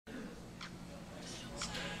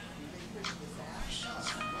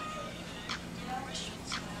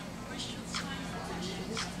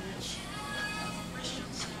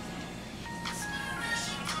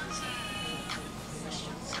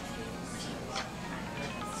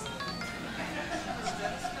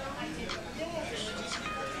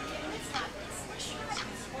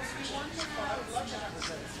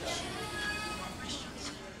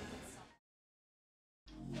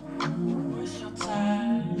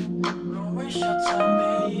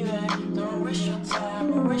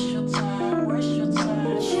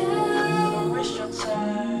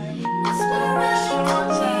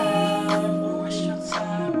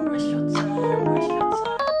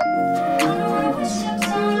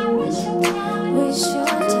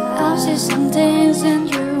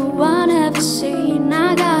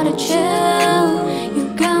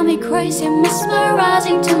Crazy,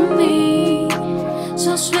 mesmerizing to me.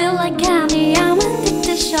 So sweet like candy, I'm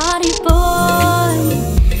addicted, shawty boy.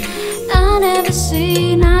 I never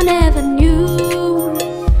seen, I never knew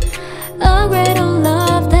a greater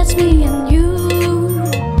love, that's me and you.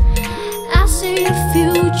 I see a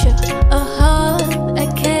future, a heart, a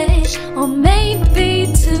case, or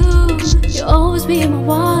maybe two. You'll always be my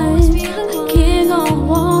wife, a king or a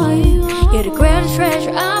wife. You're the greatest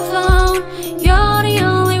treasure I found. You're the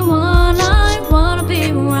only one I wanna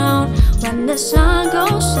be around. When the sun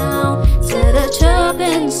goes down to the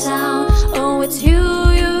chirping sound, oh, it's you,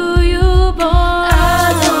 boy.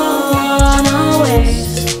 I don't wanna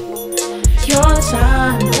waste your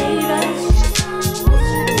time, baby.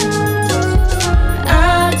 I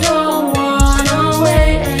don't wanna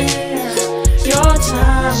waste your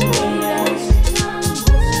time, baby.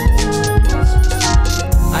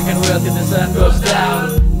 I can't wait till the sun goes down.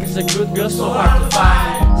 It's a good girl so hard to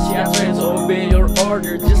find. She has friends obey your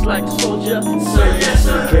order just like a soldier. Sir, yes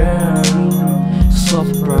sir. Girl,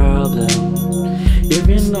 soft problem. If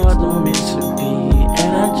you know I don't mean to be,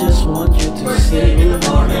 and I just want you to see.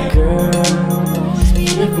 Girl,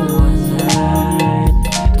 give me one night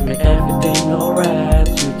to make everything alright.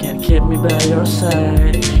 You can keep me by your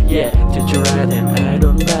side. Yeah, treat you right and I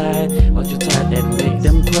don't bite. Hold you tight and make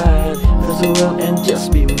them cry. Face the world and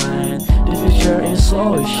just be mine. The future is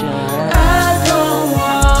so shy. I don't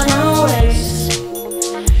wanna waste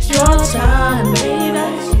your time, baby.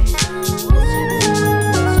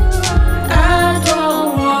 I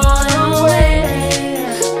don't wanna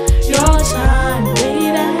waste your time,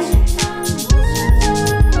 baby.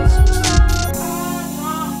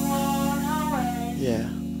 Yeah,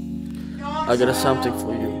 I got something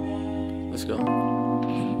for you. Let's go.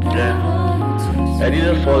 Yeah, I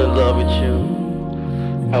didn't fall in love with you.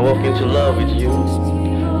 I walk into love with you,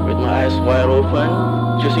 with my eyes wide open,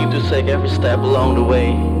 choosing to take every step along the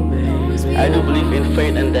way. I do believe in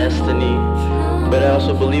fate and destiny, but I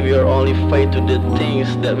also believe we are only fate to the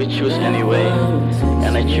things that we choose anyway.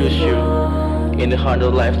 And I choose you. In the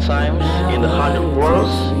 100 lifetimes, in the 100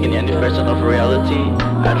 worlds, in any version of reality,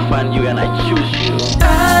 I'd find you and I choose you.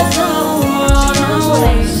 I don't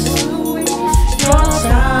wanna waste